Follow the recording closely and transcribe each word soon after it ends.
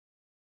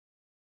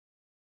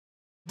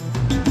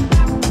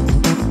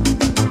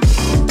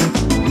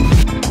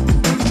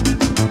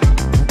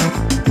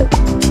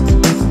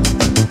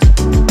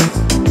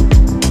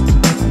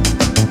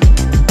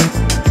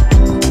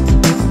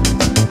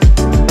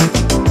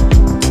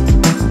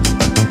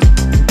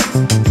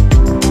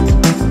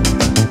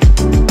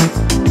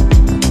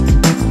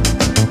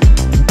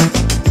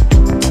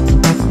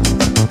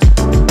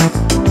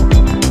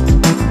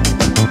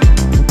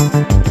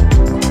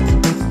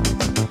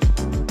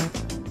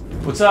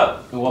What's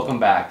up and welcome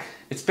back.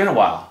 It's been a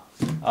while.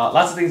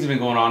 Lots of things have been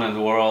going on in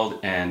the world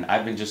and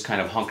I've been just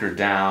kind of hunkered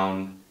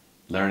down,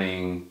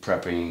 learning,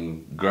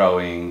 prepping,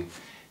 growing,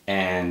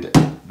 and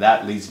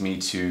that leads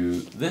me to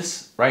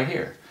this right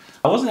here.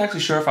 I wasn't actually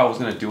sure if I was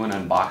going to do an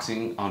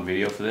unboxing on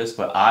video for this,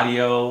 but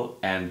audio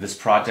and this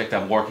project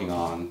I'm working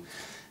on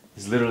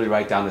is literally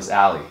right down this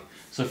alley.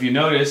 So if you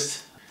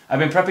noticed, I've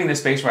been prepping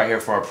this space right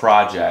here for a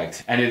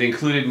project, and it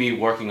included me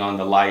working on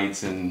the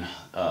lights and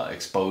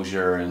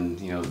exposure and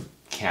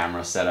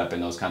camera setup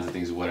and those kinds of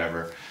things or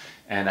whatever.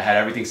 And I had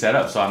everything set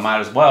up, so I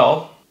might as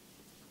well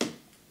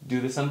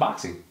do this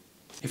unboxing.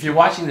 If you're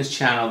watching this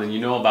channel, then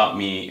you know about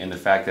me and the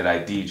fact that I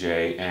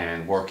DJ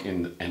and work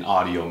in an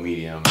audio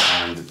medium.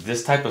 And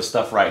this type of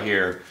stuff right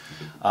here,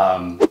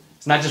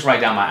 it's not just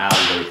right down my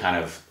alley, but it kind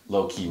of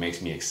low-key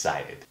makes me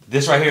excited.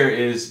 This right here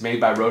is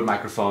made by Rode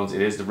microphones.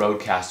 It is the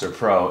Rodecaster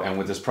Pro. And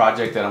with this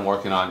project that I'm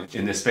working on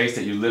in this space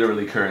that you're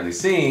literally currently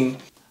seeing,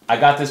 I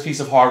got this piece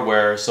of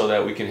hardware so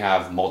that we can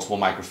have multiple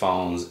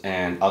microphones,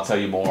 and I'll tell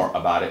you more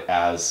about it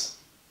as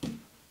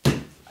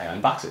I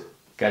unbox it.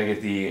 Gotta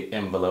get the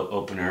envelope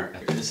opener.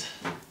 There it is.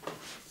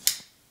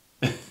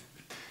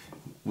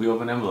 We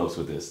open envelopes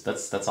with this.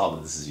 That's all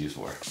that this is used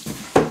for.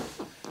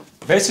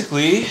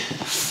 Basically,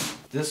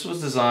 this was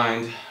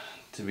designed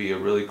to be a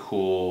really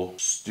cool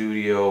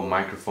studio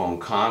microphone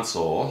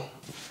console.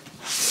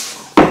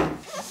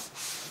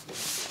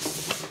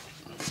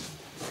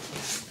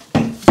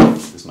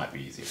 This might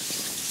be easier.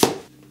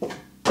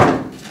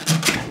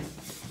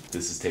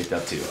 This is taped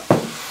up too.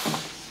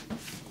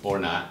 Or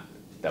not.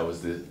 That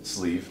was the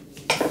sleeve.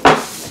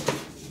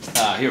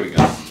 Here we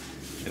go.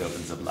 It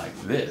opens up like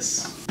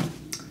this.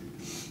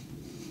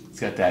 It's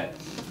got that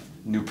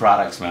new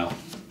product smell.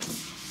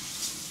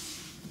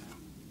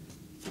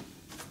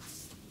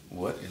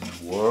 What in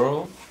the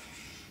world?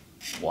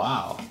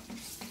 Wow.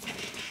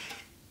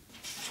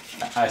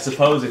 I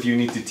suppose if you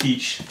need to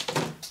teach,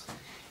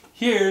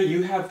 here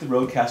you have the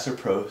Rodecaster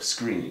Pro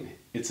screen.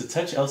 It's a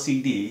touch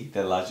LCD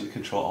that allows you to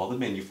control all the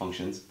menu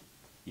functions.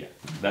 Yeah,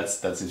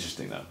 that's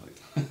interesting though.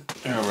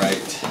 All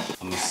right,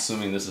 I'm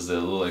assuming this is a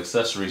little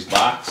accessories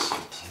box.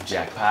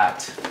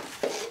 Jackpot.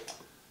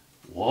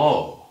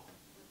 Whoa.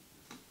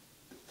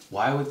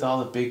 Why with all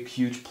the big,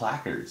 huge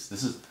placards?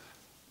 This is,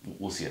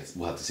 we'll see.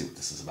 We'll have to see what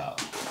this is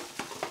about.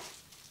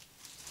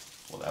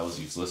 Well, that was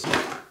useless.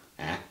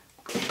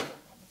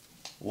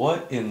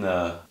 What in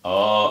the?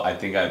 Oh, I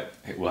think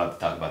we'll have to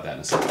talk about that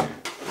in a second.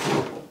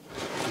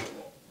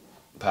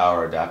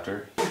 Power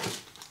adapter.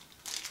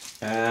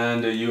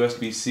 And a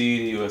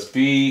USB-C to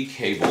USB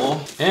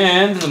cable.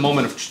 And the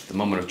moment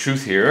of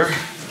truth here.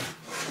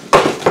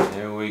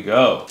 There we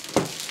go.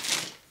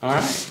 All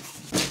right.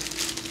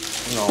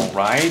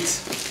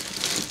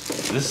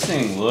 This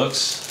thing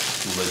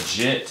looks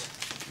legit.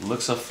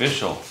 Looks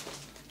official.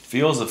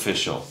 Feels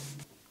official.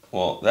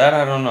 Well, that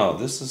I don't know.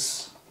 This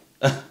is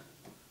that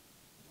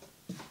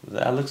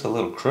looks a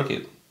little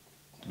crooked,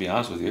 to be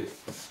honest with you.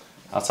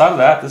 Outside of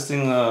that, this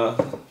thing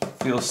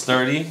feels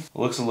sturdy.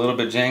 Looks a little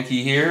bit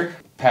janky here.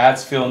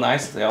 Pads feel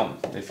nice.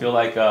 They feel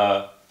like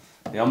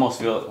they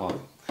almost feel,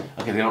 well,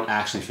 okay, they don't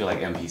actually feel like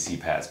MPC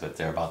pads, but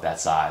they're about that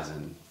size,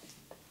 and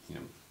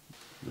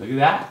look at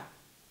that.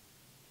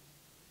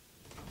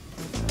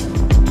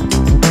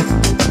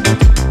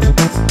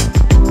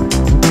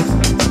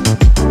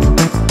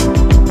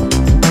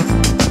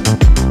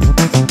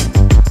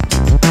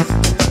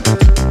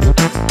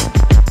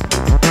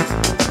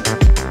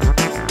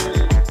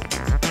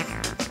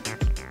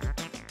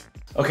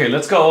 Okay,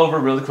 let's go over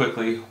really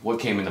quickly what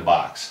came in the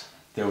box.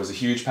 There was a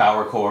huge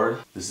power cord.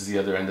 This is the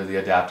other end of the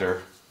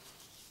adapter.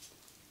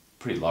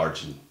 Pretty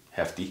large and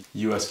hefty.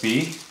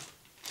 USB.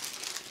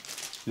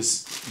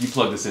 You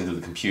plug this into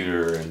the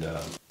computer, and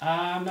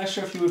I'm not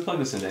sure if you would plug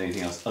this into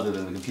anything else other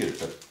than the computer,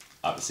 but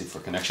obviously for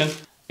connection.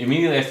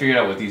 Immediately I figured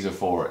out what these are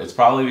for. It's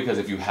probably because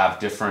if you have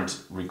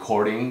different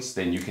recordings,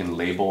 then you can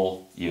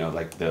label,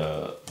 like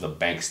the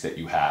banks that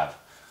you have.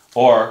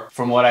 Or,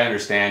 from what I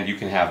understand, you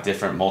can have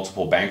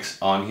multiple banks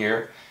on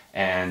here,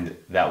 and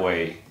that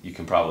way you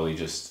can probably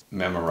just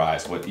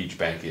memorize what each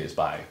bank is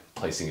by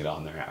placing it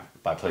on there,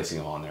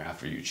 them on there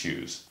after you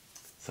choose.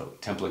 So,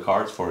 template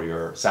cards for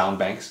your sound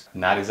banks.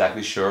 Not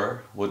exactly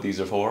sure what these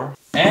are for.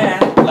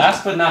 And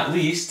last but not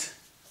least,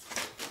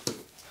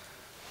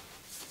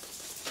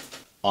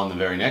 on the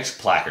very next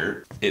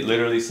placard, it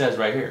literally says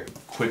right here,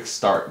 Quick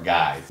Start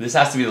Guide. This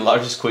has to be the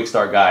largest quick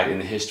start guide in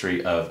the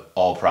history of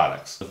all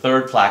products. The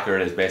third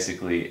placard is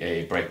basically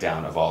a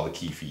breakdown of all the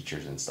key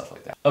features and stuff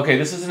like that. Okay,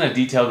 this isn't a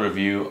detailed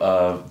review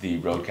of the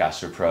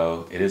Rodecaster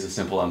Pro. It is a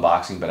simple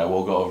unboxing, but I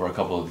will go over a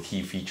couple of the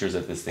key features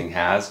that this thing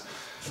has.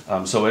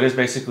 So it is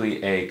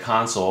basically a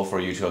console for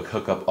you to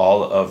hook up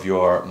all of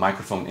your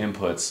microphone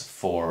inputs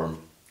for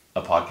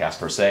a podcast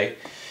per se.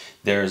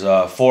 There's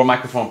 4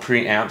 microphone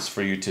preamps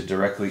for you to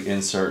directly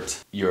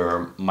insert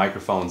your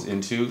microphones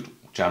into,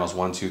 channels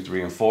 1, 2,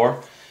 3, and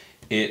 4.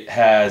 It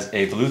has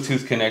a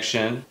Bluetooth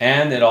connection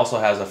and it also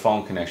has a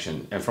phone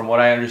connection. And from what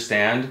I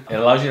understand, it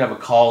allows you to have a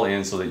call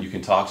in so that you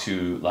can talk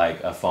to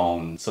like a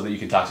phone,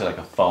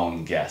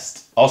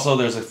 guest. Also,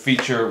 there's a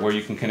feature where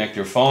you can connect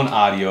your phone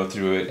audio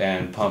through it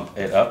and pump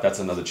it up. That's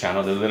another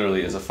channel. There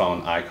literally is a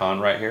phone icon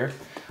right here.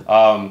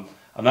 I'm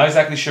not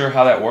exactly sure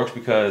how that works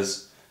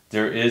because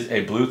there is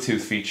a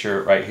Bluetooth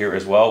feature right here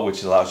as well,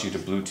 which allows you to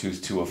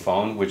Bluetooth to a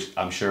phone, which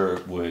I'm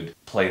sure would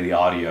play the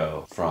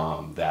audio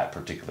from that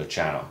particular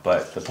channel.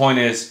 But the point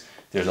is,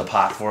 there's a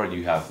pot for it.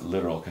 You have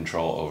literal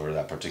control over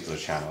that particular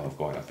channel of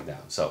going up and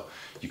down. So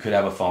you could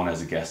have a phone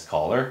as a guest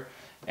caller,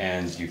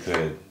 and you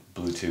could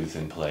Bluetooth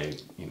and play,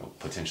 you know,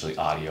 potentially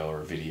audio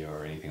or video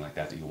or anything like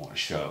that that you want to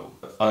show.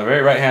 On the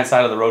very right hand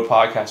side of the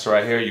Rodecaster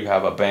right here, you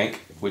have a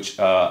bank, which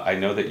I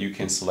know that you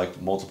can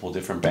select multiple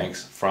different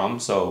banks from,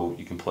 so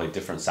you can play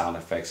different sound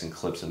effects and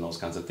clips and those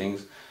kinds of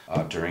things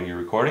during your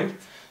recording.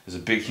 There's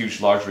a big,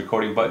 huge, large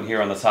recording button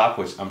here on the top,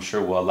 which I'm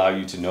sure will allow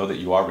you to know that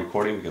you are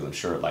recording because I'm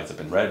sure it lights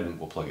up in red, and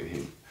we'll plug it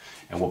in.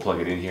 And we'll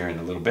plug it in here in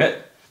a little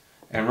bit.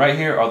 And right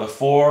here are the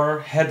 4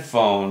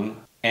 headphone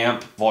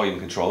amp volume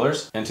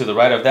controllers, and to the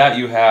right of that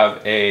you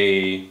have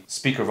a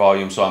speaker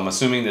volume, so I'm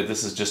assuming that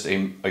this is just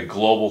a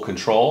global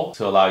control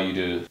to allow you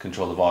to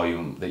control the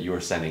volume that you are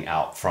sending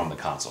out from the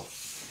console.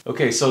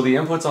 Okay, so the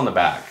inputs on the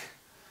back.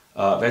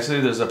 Basically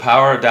there's a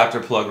power adapter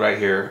plug right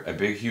here, a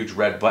big huge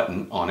red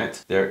button on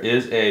it. There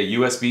is a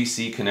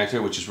USB-C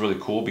connector, which is really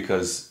cool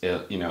because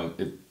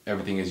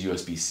everything is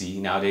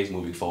USB-C nowadays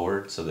moving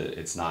forward, so that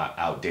it's not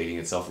outdating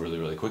itself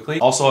really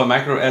quickly. Also a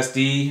micro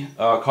SD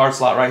card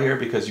slot right here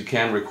because you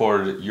can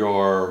record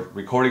your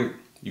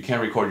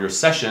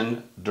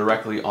session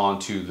directly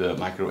onto the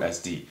micro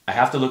SD. I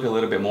have to look a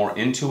little bit more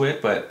into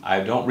it, but I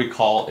don't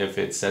recall if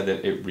it said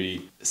that it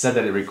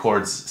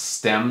records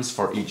stems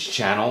for each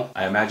channel.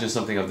 I imagine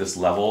something of this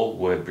level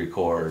would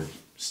record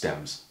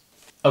stems.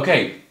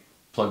 Okay.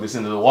 Plug this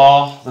into the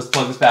wall. Let's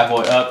plug this bad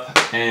boy up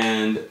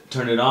and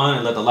turn it on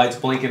and let the lights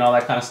blink and all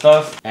that kind of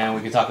stuff. And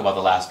we can talk about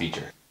the last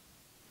feature.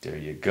 There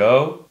you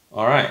go.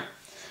 All right.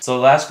 So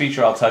the last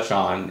feature I'll touch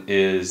on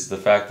is the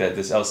fact that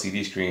this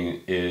LCD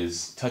screen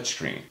is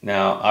touchscreen.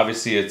 Now,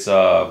 obviously it's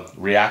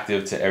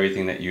reactive to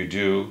everything that you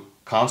do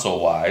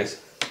console-wise.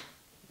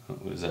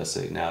 What does that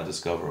say? Now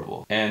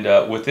discoverable.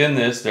 And within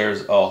this,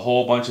 there's a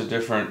whole bunch of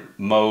different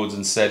modes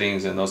and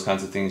settings and those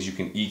kinds of things. You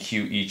can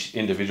EQ each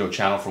individual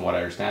channel from what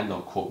I understand.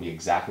 Don't quote me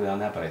exactly on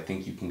that, but I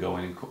think you can go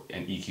in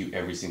and EQ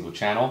every single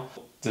channel.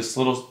 This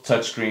little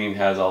touchscreen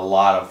has a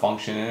lot of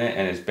function in it,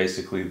 and it's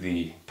basically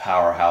the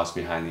powerhouse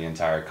behind the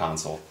entire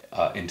console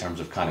in terms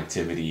of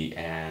connectivity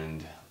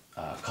and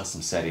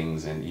custom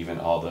settings and even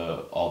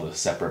all the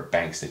separate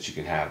banks that you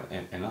can have.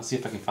 And I'll see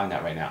if I can find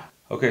that right now.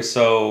 Okay,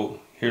 so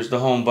here's the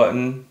home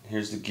button.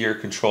 Here's the gear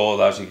control,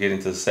 allows you to get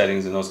into the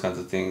settings and those kinds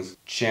of things.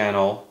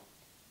 Channel.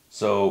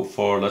 So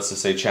for, let's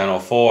just say channel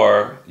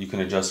 4, you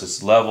can adjust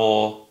its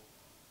level,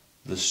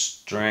 the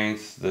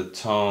strength, the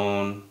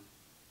tone.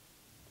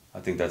 I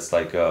think that's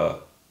like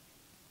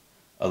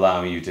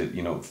allowing you to,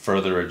 you know,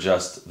 further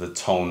adjust the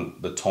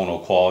tonal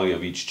quality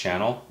of each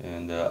channel.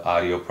 And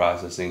audio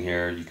processing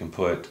here, you can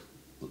put,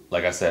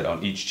 like I said,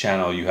 on each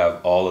channel you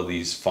have all of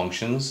these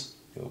functions.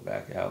 Go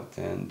back out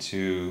then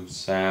to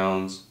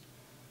sounds.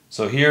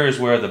 So here is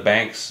where the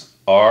banks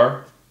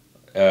are.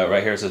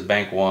 Right here it says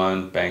bank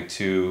 1, bank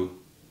 2.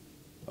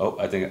 Oh,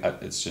 I think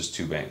it's just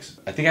 2 banks.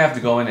 I think I have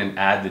to go in and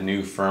add the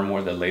new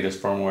firmware, the latest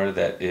firmware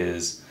that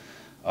is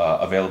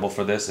available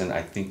for this, and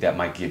I think that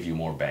might give you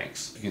more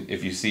banks.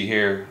 If you see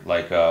here,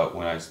 like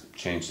when I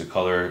change the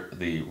color,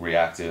 the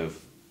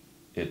reactive,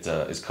 it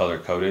is color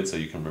coded so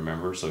you can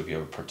remember. So if you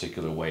have a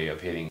particular way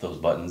of hitting those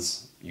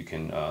buttons, you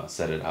can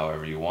set it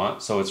however you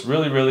want. So it's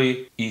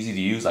really easy to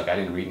use. Like, I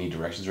didn't read any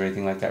directions or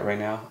anything like that right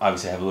now.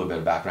 Obviously I have a little bit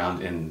of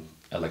background in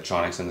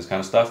electronics and this kind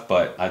of stuff,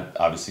 but I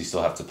obviously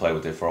still have to play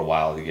with it for a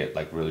while to get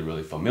like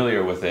really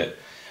familiar with it.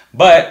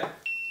 But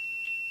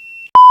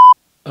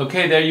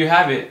okay, there you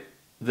have it,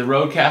 the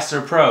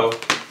Rodecaster Pro.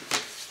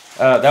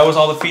 That was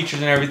all the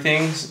features and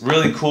everything.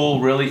 Really cool,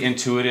 really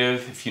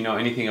intuitive. If you know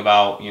anything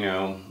about, you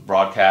know,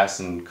 broadcasts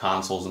and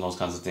consoles and those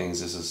kinds of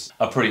things, this is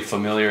a pretty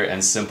familiar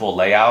and simple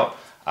layout.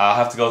 I'll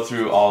have to go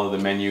through all of the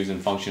menus and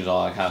functions,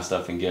 all that kind of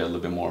stuff, and get a little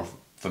bit more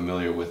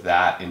familiar with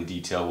that in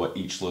detail, what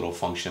each little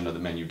function of the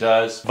menu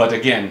does. But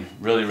again,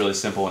 really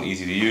simple and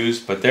easy to use.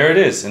 But there it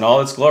is in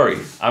all its glory.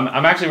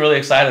 I'm actually really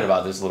excited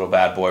about this little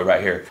bad boy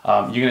right here.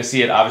 You're gonna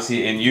see it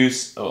obviously in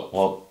use. Oh,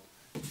 well,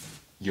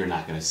 you're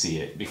not gonna see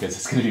it because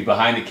it's gonna be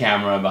behind the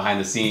camera and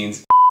behind the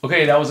scenes.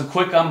 Okay, that was a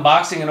quick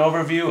unboxing and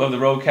overview of the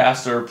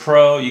Rodecaster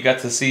Pro. You got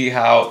to see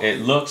how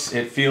it looks,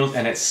 it feels,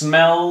 and it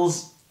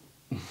smells.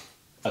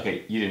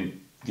 Okay, you didn't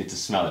get to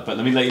smell it, but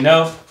let me let you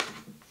know,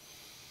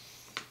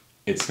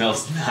 it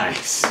smells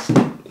nice.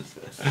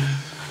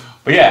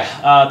 But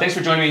yeah, thanks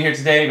for joining me here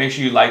today. Make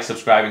sure you like,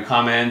 subscribe, and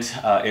comment.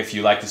 If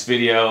you like this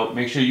video,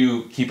 make sure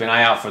you keep an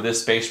eye out for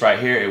this space right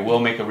here. It will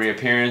make a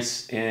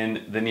reappearance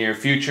in the near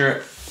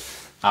future.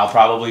 I'll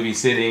probably be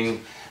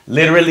sitting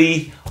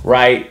literally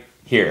right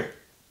here.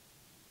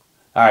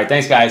 All right,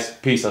 thanks guys.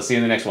 Peace. I'll see you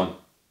in the next one.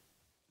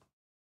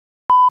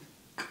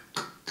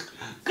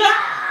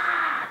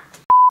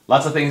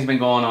 Lots of things have been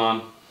going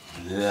on.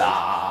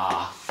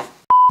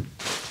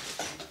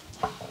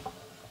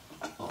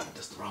 Oh,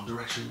 that's the wrong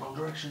direction, wrong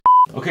direction.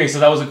 Okay, so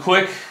that was a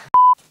quick.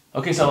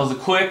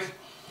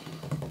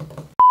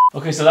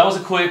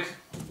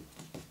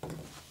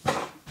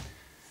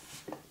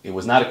 It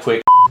was not a quick